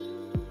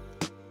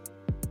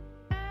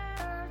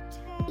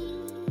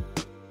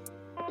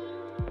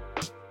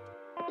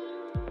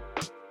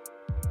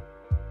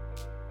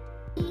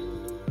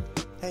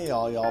Hey,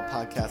 all y'all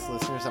podcast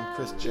listeners. I'm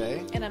Chris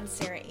J. And I'm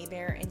Sarah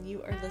Abear, and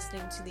you are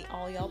listening to the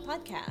All Y'all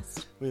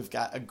podcast. We've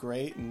got a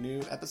great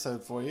new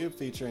episode for you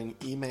featuring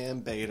E-Man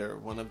Bader,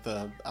 one of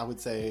the, I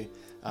would say,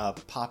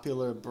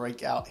 popular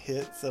breakout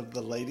hits of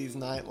the Ladies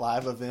Night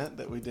live event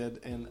that we did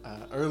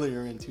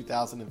earlier in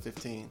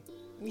 2015.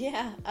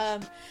 Yeah,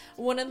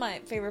 one of my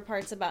favorite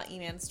parts about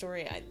E-Man's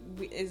story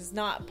is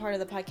not part of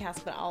the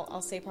podcast, but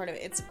I'll say part of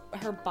it. It's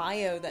her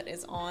bio that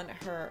is on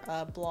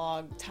her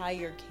blog, Tie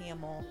Your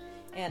Camel.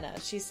 And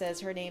she says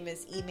her name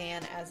is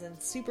E-Man, as in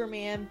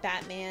Superman,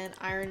 Batman,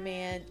 Iron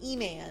Man,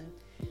 E-Man.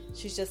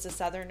 She's just a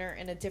Southerner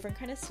in a different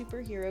kind of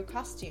superhero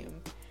costume.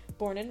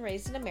 Born and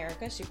raised in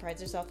America, she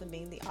prides herself in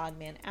being the odd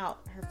man out.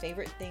 Her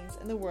favorite things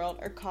in the world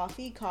are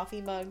coffee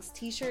mugs,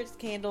 t-shirts,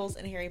 candles,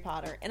 and Harry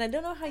Potter. And I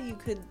don't know how you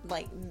could,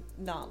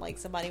 not like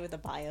somebody with a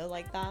bio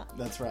like that.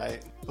 That's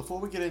right. Before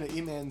we get into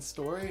E-Man's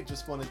story,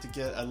 just wanted to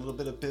get a little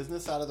bit of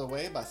business out of the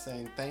way by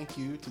saying thank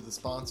you to the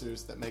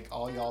sponsors that make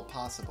All Y'all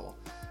possible.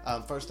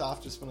 First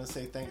off, just want to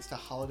say thanks to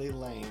Holiday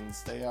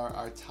Lanes. They are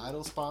our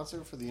title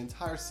sponsor for the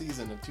entire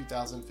season of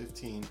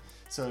 2015.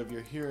 So if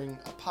you're hearing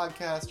a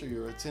podcast or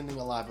you're attending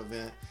a live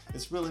event,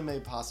 it's really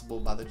made possible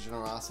by the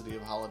generosity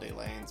of Holiday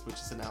Lanes, which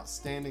is an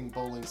outstanding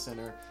bowling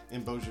center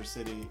in Bossier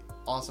City.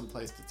 Awesome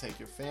place to take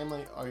your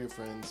family or your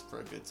friends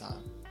for a good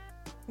time.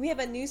 We have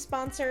a new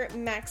sponsor,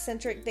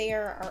 MacCentric. They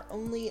are our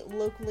only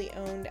locally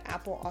owned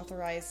Apple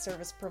authorized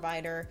service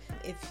provider.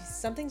 If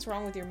something's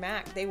wrong with your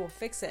Mac, they will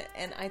fix it.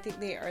 And I think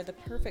they are the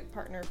perfect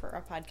partner for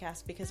our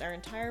podcast because our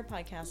entire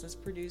podcast is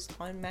produced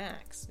on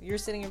Macs. You're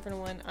sitting in front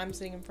of one, I'm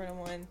sitting in front of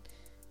one.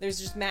 There's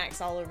just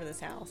Macs all over this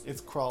house. It's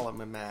crawling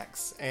with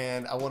Macs.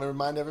 And I want to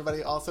remind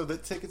everybody also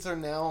that tickets are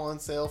now on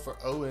sale for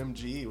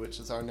OMG, which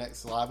is our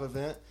next live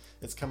event.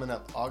 It's coming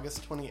up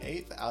August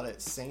 28th out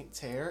at St.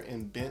 Terre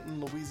in Benton,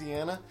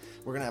 Louisiana.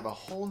 We're going to have a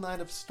whole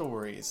night of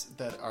stories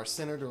that are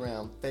centered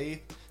around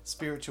faith,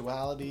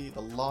 spirituality,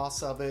 the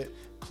loss of it,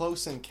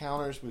 close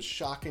encounters with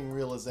shocking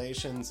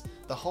realizations.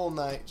 The whole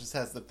night just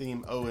has the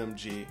theme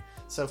OMG.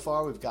 So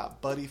far, we've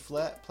got Buddy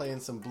Flett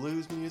playing some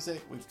blues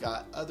music. We've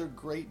got other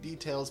great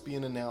details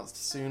being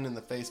announced soon in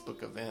the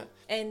Facebook event.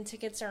 And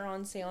tickets are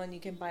on sale, and you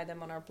can buy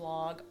them on our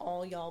blog,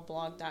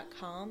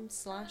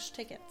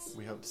 allyallblog.com/tickets.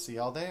 We hope to see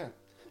y'all there.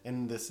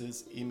 And this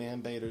is E-Man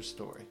Bader's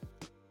story.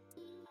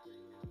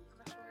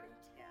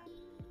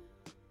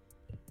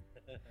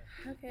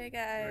 Okay,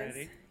 guys.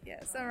 Ready?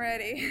 Yes, I'm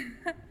ready.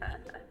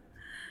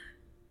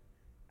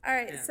 All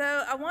right,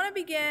 so I want to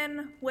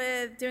begin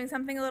with doing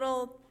something a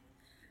little,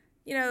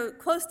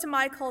 close to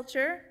my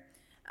culture.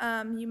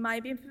 You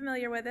might be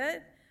familiar with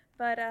it,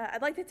 but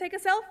I'd like to take a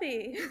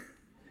selfie.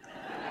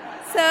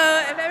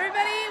 So if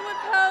everybody would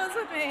pose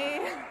with me.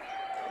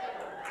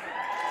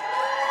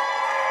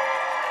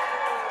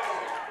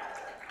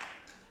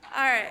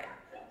 All right,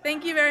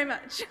 thank you very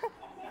much.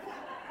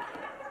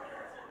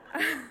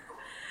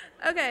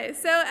 Okay,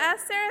 so as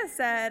Sarah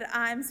said,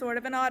 I'm sort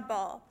of an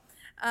oddball.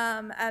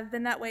 I've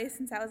been that way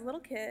since I was a little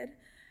kid.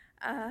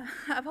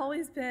 I've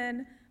always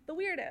been the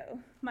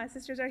weirdo. My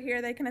sisters are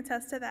here, they can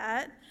attest to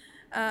that.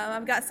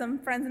 I've got some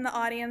friends in the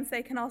audience,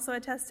 they can also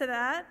attest to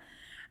that.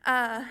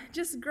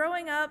 Just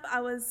growing up, I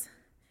was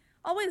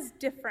always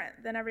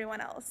different than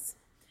everyone else.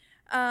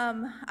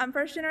 I'm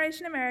first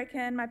generation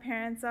American. My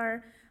parents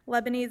are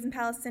Lebanese and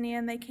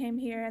Palestinian. They came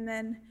here, and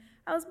then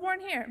I was born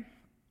here.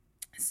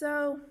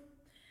 So,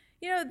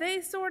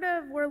 they sort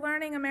of were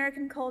learning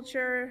American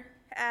culture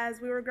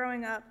as we were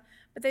growing up,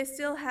 but they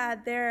still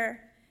had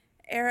their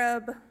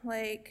Arab,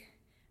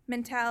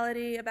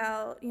 mentality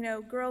about,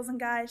 girls and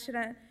guys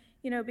shouldn't,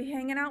 be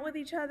hanging out with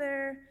each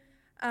other,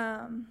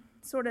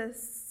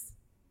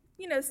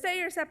 stay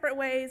your separate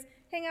ways,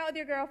 hang out with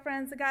your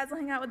girlfriends, the guys will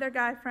hang out with their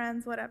guy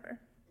friends, whatever.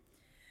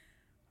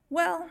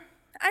 Well,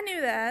 I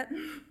knew that.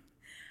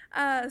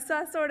 So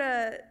I sort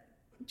of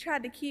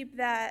tried to keep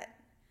that,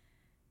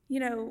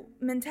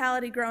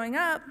 mentality growing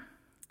up.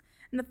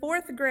 In the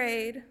 4th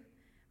grade,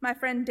 my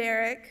friend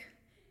Derek,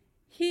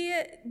 he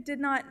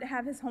did not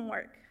have his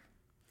homework.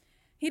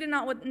 He did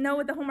not know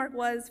what the homework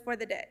was for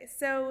the day.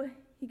 So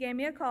he gave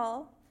me a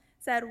call,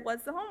 said,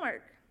 "What's the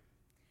homework?"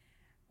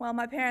 Well,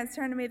 my parents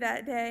turned to me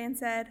that day and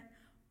said,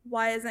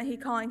 "Why isn't he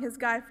calling his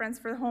guy friends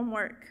for the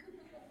homework?"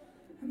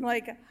 I'm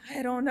like,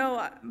 "I don't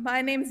know.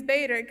 My name's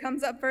Bader. It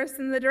comes up first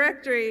in the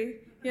directory.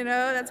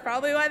 That's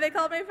probably why they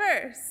called me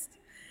first."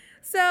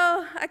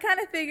 So I kind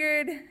of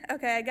figured,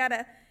 okay, I got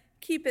to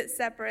keep it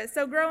separate.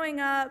 So growing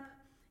up,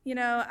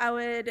 I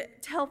would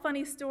tell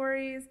funny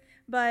stories,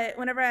 but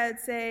whenever I would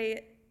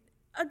say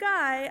a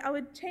guy, I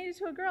would change it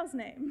to a girl's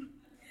name.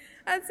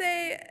 I'd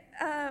say,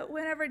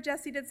 whenever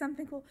Jesse did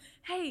something cool,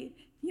 "Hey,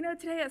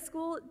 today at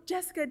school,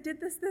 Jessica did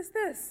this.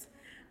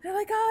 They're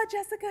like, "Oh,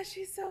 Jessica,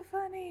 she's so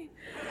funny."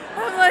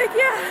 I'm like,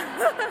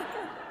 "Yeah."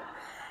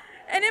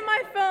 And in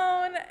my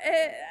phone,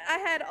 I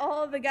had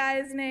all the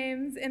guys'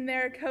 names in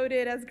there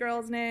coded as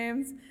girls'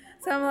 names.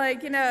 So I'm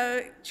like,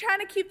 trying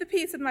to keep the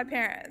peace with my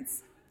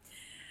parents.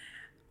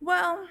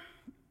 Well,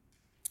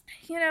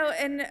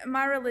 in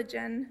my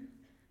religion,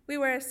 we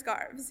wear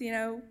scarves,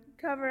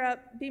 cover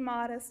up, be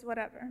modest,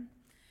 whatever.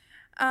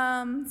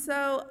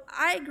 So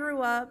I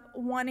grew up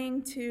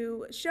wanting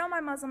to show my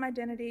Muslim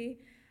identity.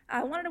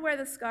 I wanted to wear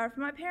the scarf.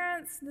 My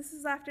parents, this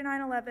is after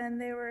 9/11,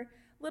 they were a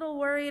little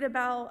worried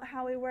about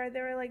how we were.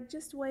 They were like,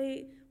 just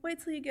wait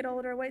till you get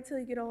older, wait till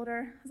you get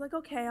older. I was like,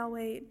 okay, I'll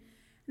wait.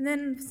 And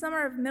then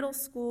summer of middle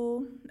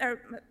school,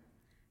 or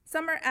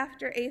summer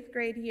after 8th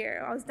grade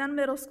year, I was done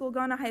middle school,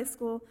 going to high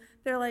school.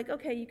 They're like,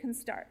 okay, you can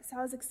start. So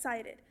I was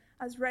excited.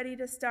 I was ready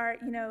to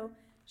start,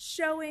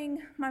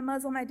 showing my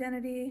Muslim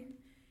identity,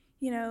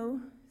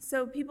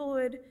 so people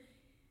would,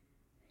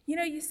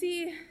 you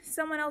see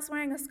someone else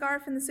wearing a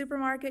scarf in the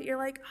supermarket, you're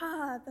like,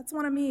 that's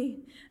one of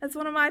me. That's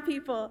one of my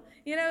people.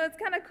 It's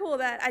kind of cool,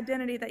 that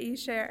identity that you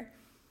share.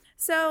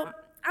 So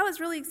I was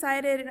really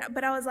excited,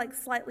 but I was like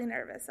slightly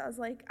nervous. I was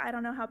like, I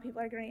don't know how people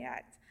are going to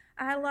react.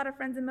 I had a lot of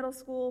friends in middle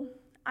school.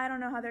 I don't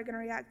know how they're going to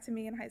react to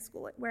me in high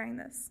school wearing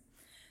this.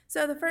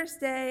 So the first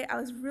day, I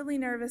was really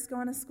nervous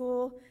going to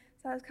school.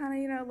 So I was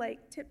kind of,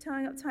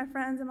 tiptoeing up to my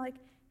friends. I'm like,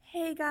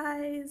 hey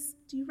guys,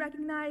 do you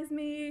recognize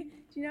me?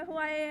 Do you know who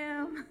I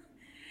am?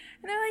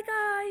 And they're like,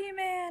 oh, hey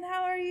man,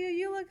 how are you?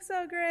 You look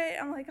so great.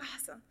 I'm like,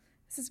 awesome,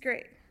 this is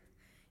great.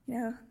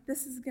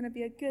 This is gonna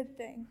be a good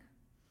thing.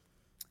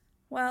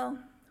 Well,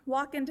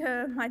 walk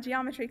into my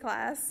geometry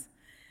class.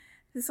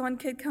 This one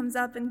kid comes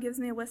up and gives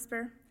me a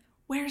whisper,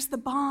 where's the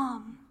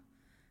bomb?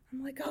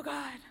 I'm like, oh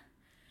God,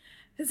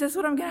 is this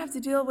what I'm gonna have to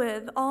deal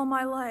with all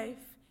my life?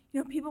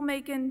 People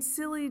making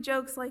silly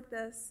jokes like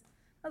this.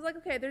 I was like,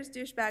 okay, there's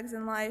douchebags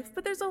in life,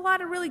 but there's a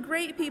lot of really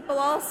great people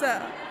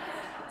also.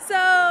 So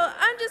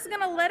I'm just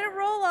going to let it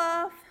roll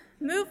off,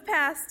 move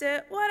past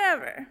it,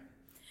 whatever.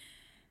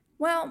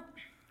 Well,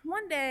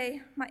 one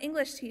day, my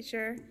English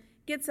teacher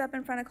gets up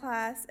in front of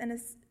class and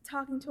is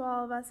talking to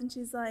all of us, and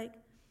she's like,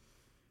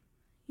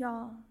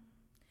 y'all,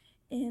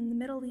 in the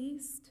Middle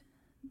East,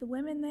 the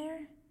women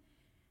there,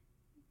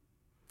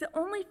 the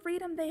only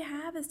freedom they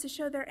have is to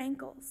show their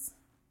ankles.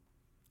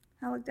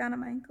 I look down at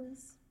my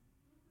ankles,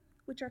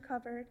 which are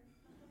covered.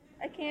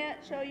 I can't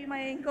show you my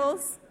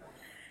ankles.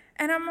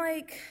 And I'm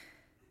like,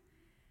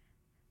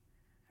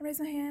 I raise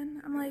my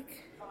hand. I'm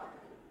like,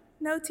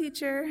 no,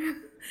 teacher.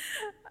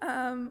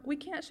 We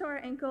can't show our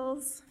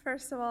ankles,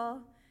 first of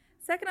all.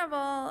 Second of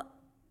all,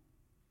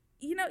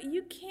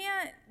 you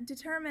can't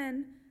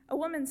determine a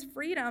woman's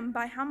freedom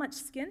by how much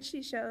skin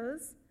she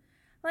shows.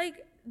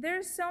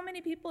 There's so many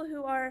people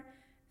who are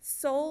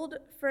sold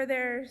for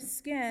their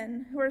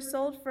skin, who are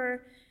sold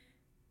for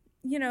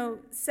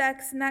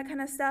sex and that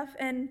kind of stuff,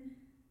 and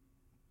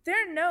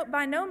they're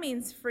by no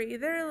means free.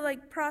 They're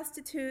like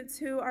prostitutes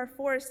who are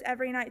forced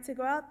every night to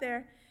go out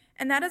there,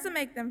 and that doesn't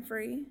make them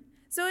free.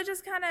 So it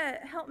just kind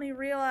of helped me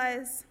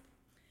realize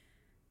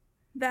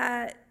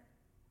that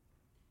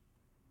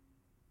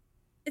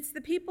it's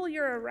the people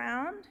you're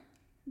around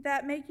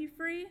that make you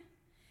free,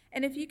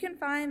 and if you can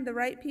find the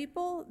right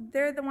people,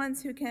 they're the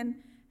ones who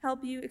can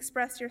help you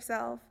express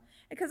yourself.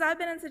 Because I've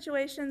been in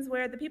situations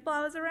where the people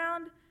I was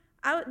around,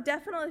 I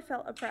definitely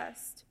felt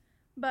oppressed,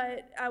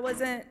 but I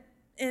wasn't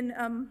in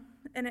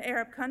an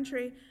Arab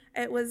country.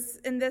 It was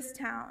in this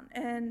town,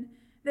 and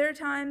there are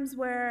times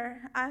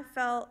where I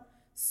felt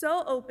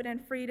so open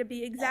and free to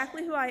be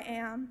exactly who I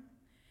am,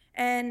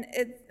 and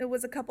it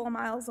was a couple of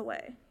miles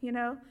away,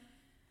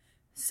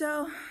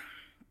 So,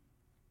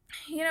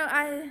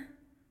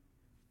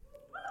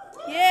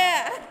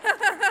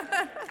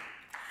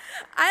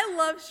 I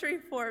love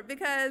Shreveport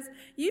because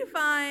you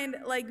find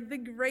the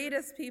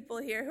greatest people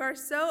here who are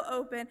so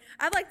open.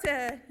 I'd like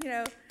to,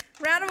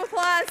 round of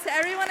applause to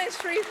everyone in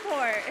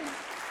Shreveport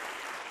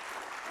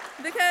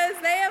because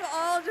they have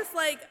all just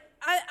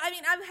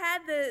I've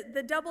had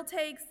the double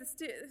takes, the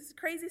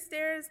crazy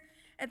stares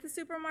at the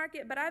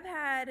supermarket, but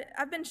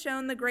I've been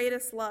shown the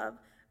greatest love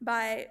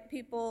by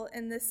people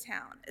in this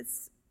town.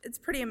 It's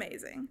pretty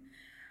amazing.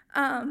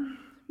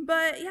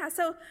 But yeah,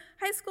 so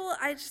high school,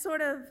 I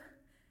sort of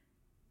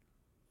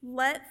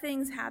let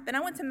things happen. I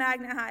went to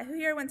Magnet High. Who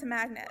here went to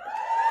Magnet?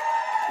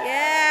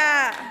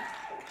 Yeah.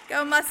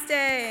 Go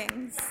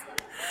Mustangs.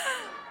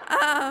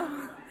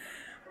 I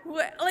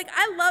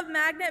love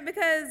Magnet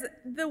because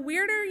the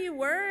weirder you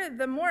were,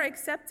 the more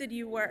accepted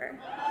you were.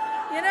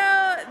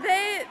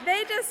 They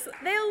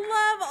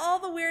love all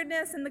the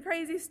weirdness and the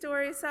crazy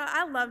stories, so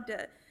I loved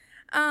it.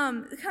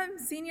 Come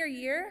senior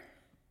year,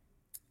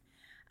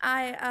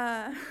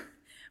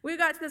 we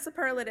got to the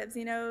superlatives,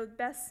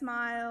 best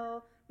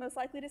smile, most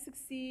likely to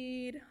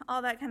succeed,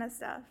 all that kind of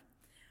stuff.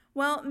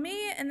 Well,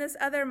 me and this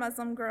other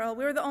Muslim girl,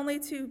 we were the only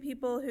two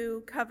people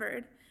who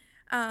covered.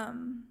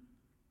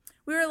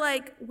 We were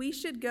like, we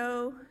should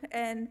go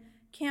and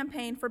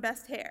campaign for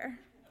best hair.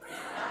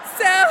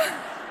 So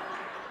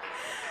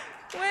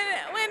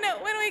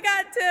when we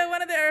got to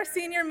one of our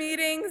senior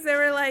meetings, they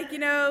were like,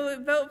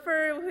 vote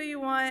for who you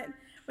want.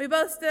 We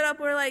both stood up.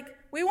 We're like,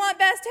 we want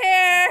best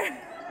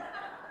hair.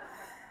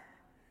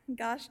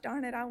 Gosh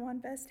darn it, I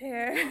want best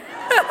hair.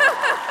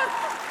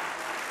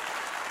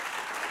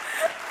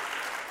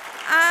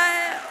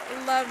 I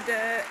loved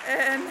it.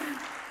 And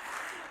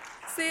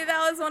see,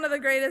 that was one of the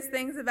greatest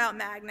things about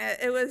Magnet.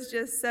 It was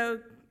just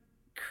so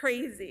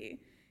crazy.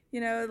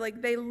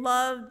 Like they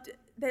love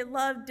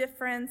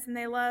difference, and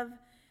they love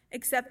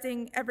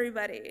accepting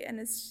everybody, and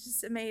it's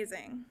just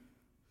amazing.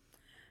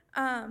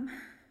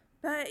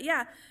 But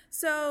yeah,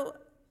 so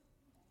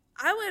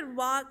I would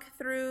walk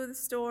through the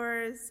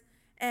stores,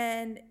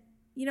 and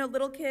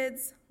little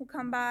kids will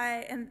come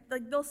by, and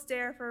like they'll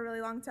stare for a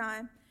really long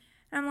time,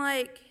 and I'm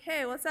like,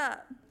 hey, what's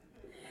up?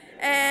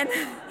 And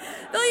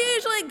they'll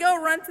usually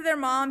go run to their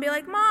mom and be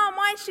like, Mom,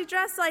 why is she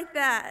dressed like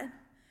that?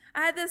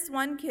 I had this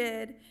one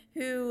kid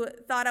who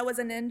thought I was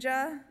a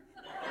ninja.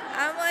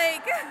 I'm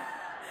like,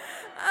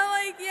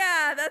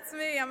 yeah, that's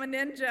me, I'm a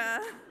ninja.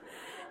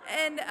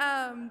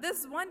 And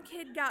this one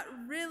kid got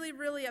really,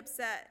 really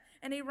upset.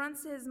 And he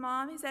runs to his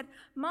mom. He said,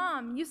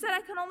 Mom, you said I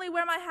can only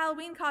wear my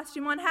Halloween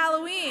costume on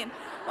Halloween.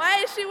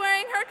 Why is she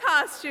wearing her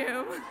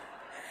costume?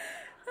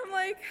 I'm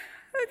like,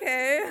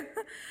 okay.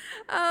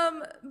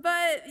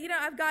 But,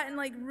 I've gotten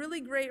like really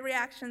great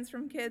reactions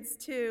from kids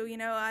too.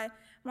 I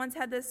once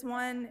had this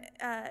one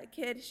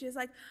kid, she was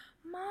like,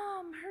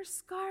 Mom, her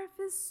scarf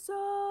is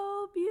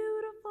so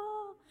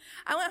beautiful.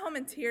 I went home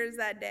in tears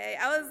that day.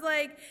 I was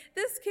like,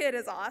 this kid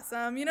is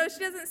awesome. She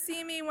doesn't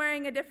see me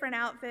wearing a different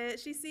outfit.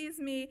 She sees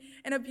me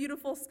in a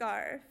beautiful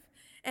scarf.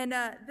 And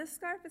this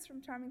scarf is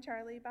from Charming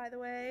Charlie, by the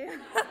way.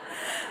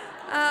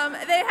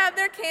 They have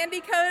their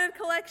candy-coated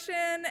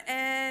collection,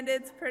 and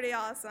it's pretty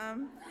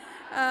awesome.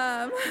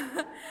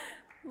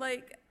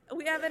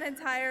 We have an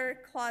entire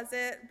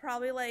closet,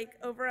 probably like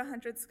over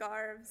 100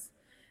 scarves,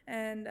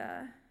 and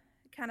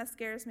it kind of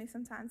scares me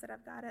sometimes that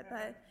I've got it,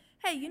 but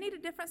hey, you need a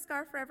different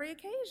scarf for every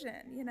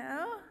occasion,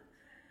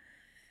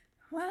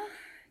 Well,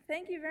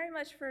 thank you very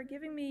much for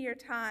giving me your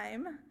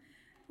time,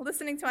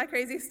 listening to my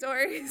crazy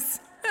stories.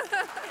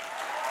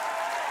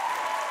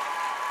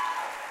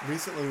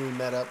 Recently, we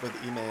met up with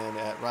E-Man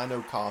at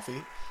Rhino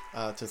Coffee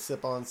to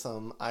sip on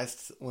some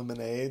iced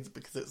lemonades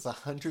because it's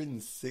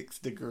 106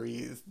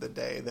 degrees the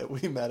day that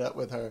we met up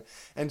with her,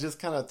 and just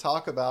kind of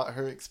talk about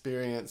her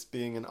experience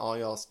being an all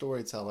y'all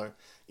storyteller.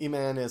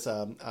 E-Man is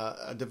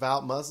a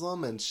devout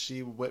Muslim, and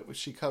she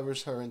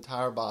covers her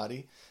entire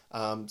body.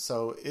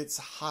 So it's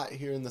hot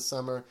here in the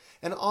summer.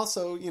 And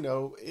also,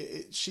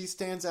 she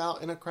stands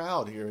out in a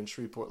crowd here in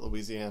Shreveport,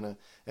 Louisiana.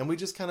 And we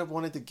just kind of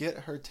wanted to get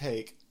her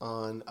take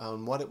on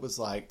what it was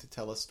like to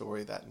tell a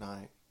story that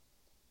night.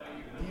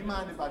 Do you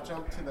mind if I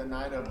jump to the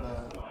night of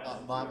the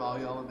Live All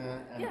Y'all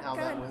event and how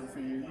that went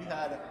for you?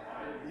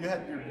 You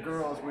had your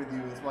girls with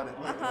you, is what it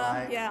looked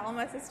like. Yeah, all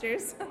my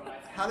sisters.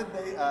 How did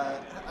they?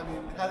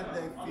 How did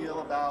they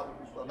feel about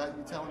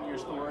you telling your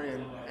story,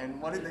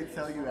 and what did they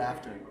tell you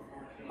after?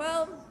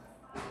 Well,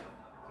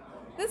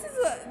 this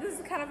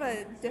is kind of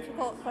a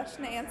difficult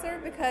question to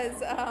answer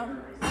because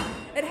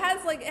it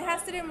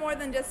has to do more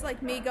than just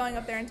like me going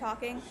up there and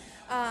talking.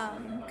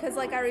 Because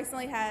I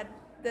recently had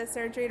the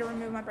surgery to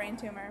remove my brain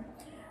tumor,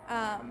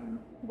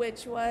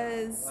 which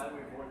was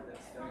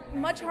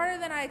much harder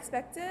than I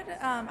expected.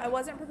 I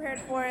wasn't prepared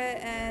for it,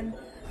 and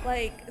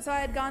so I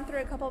had gone through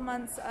a couple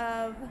months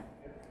of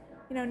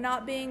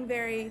not being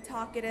very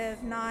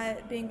talkative,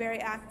 not being very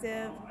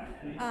active.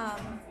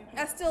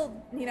 I still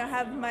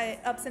have my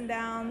ups and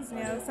downs.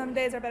 Some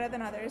days are better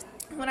than others.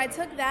 When I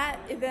took that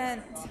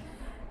event,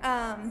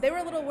 they were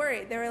a little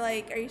worried. They were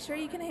like, "Are you sure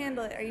you can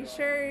handle it? Are you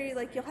sure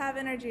you'll have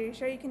energy? Are you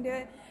sure you can do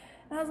it?"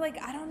 And I was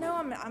like, I don't know,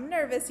 I'm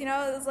nervous, It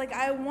was like,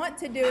 I want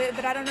to do it,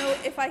 but I don't know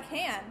if I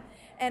can.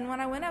 And when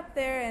I went up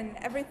there and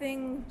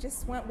everything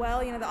just went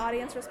well, the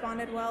audience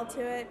responded well to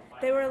it,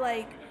 they were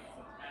like,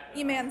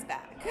 E-Man's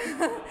back.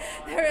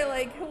 They were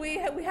like, we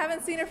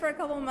haven't seen her for a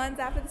couple months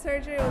after the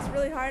surgery, it was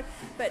really hard,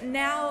 but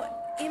now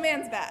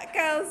E-Man's back.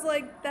 I was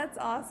like, that's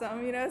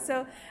awesome,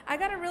 So I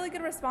got a really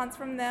good response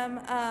from them.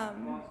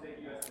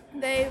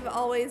 They've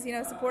always,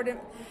 supported.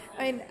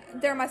 I mean,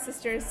 they're my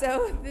sisters,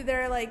 so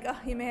they're like, oh,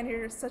 E-Man,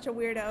 you're such a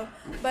weirdo.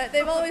 But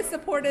they've always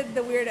supported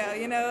the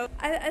weirdo,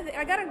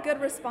 I got a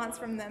good response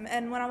from them.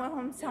 And when I went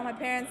home to tell my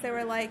parents, they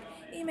were like,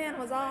 E-Man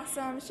was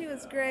awesome. She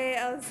was great.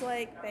 I was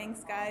like,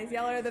 thanks, guys.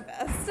 Y'all are the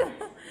best.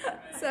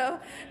 So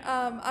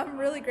I'm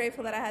really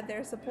grateful that I had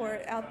their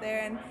support out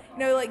there. And,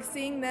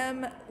 seeing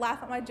them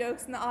laugh at my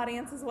jokes in the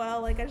audience as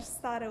well, I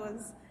just thought it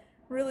was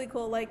really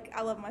cool.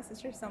 I love my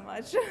sister so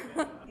much.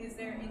 Is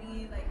there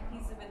any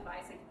piece of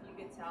advice if you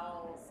could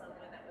tell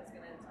someone that was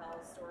going to tell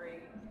a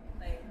story?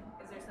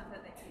 Is there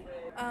something that you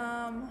would?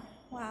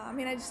 Wow. I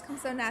mean, it just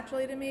comes so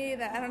naturally to me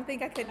that I don't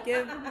think I could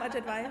give much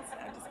advice.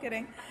 I'm just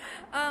kidding.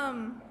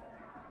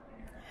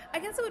 I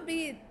guess it would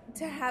be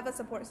to have a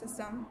support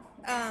system.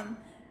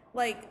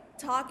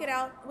 Talk it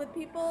out with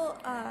people.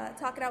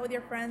 Talk it out with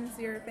your friends,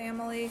 your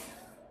family.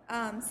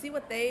 See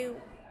what they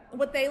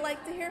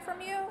like to hear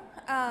from you.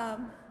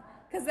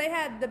 Because they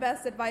had the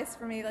best advice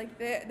for me.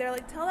 They're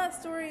like, tell that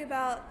story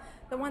about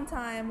the one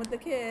time with the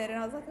kid, and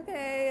I was like,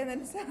 okay. And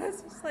then it's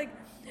just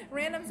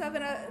random stuff,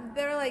 and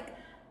they're like,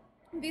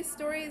 these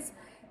stories,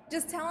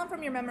 just tell them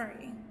from your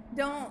memory.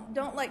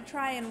 Don't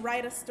try and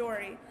write a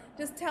story.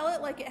 Just tell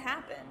it like it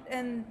happened,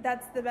 and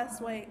that's the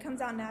best way. It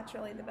comes out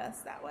naturally the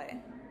best that way.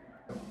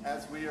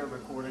 As we are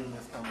recording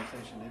this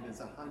conversation, it is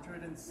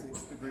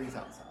 106 degrees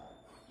outside.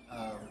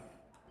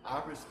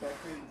 I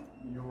respected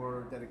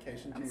your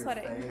dedication to I'm your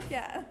sweating. faith.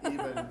 Yeah.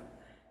 Even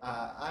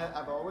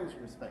I've always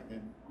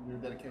respected your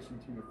dedication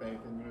to your faith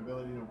and your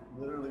ability to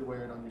literally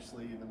wear it on your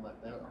sleeve and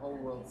let the whole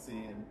world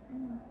see.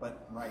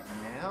 But right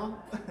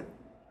now,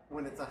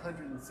 when it's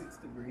 106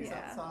 degrees Yeah.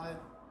 outside,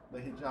 the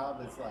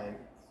hijab is like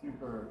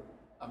super.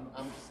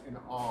 I'm just in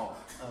awe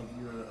of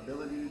your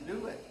ability to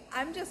do it.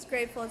 I'm just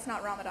grateful it's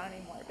not Ramadan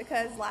anymore,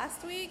 because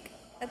last week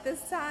at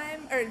this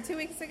time, or 2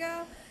 weeks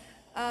ago,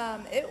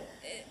 it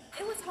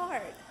was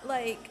hard.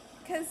 Like,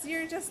 because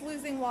you're just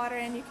losing water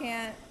and you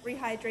can't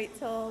rehydrate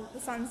till the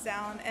sun's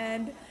down.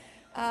 And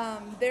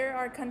there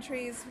are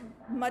countries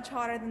much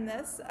hotter than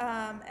this,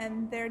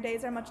 and their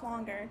days are much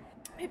longer.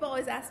 People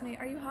always ask me,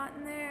 "Are you hot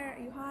in there?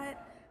 Are you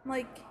hot?" I'm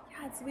like,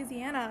 "Yeah, it's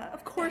Louisiana.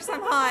 Of course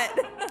I'm hot."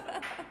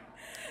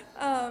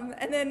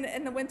 And then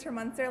in the winter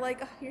months, they're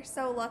like, "Oh, you're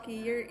so lucky.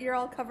 You're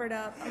all covered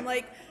up." I'm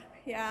like,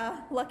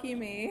 "Yeah, lucky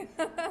me."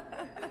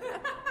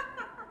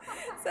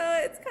 So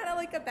it's kind of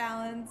like a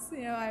balance.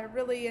 You know, I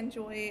really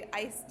enjoy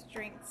iced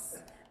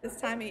drinks this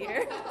time of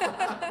year.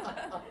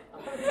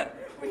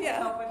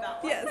 Yeah.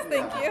 Yes,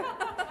 thank you.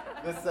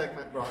 This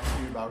segment brought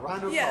to you by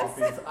Rhino Yes.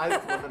 Coffee's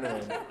Iced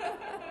Lemonade.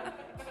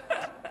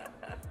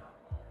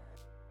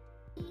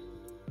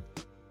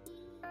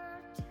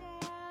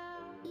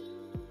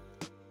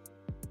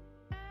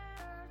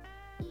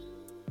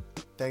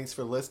 Thanks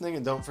for listening,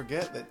 and don't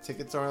forget that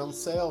tickets are on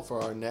sale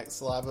for our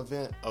next live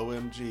event,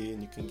 OMG,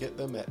 and you can get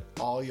them at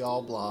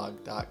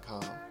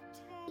allyallblog.com.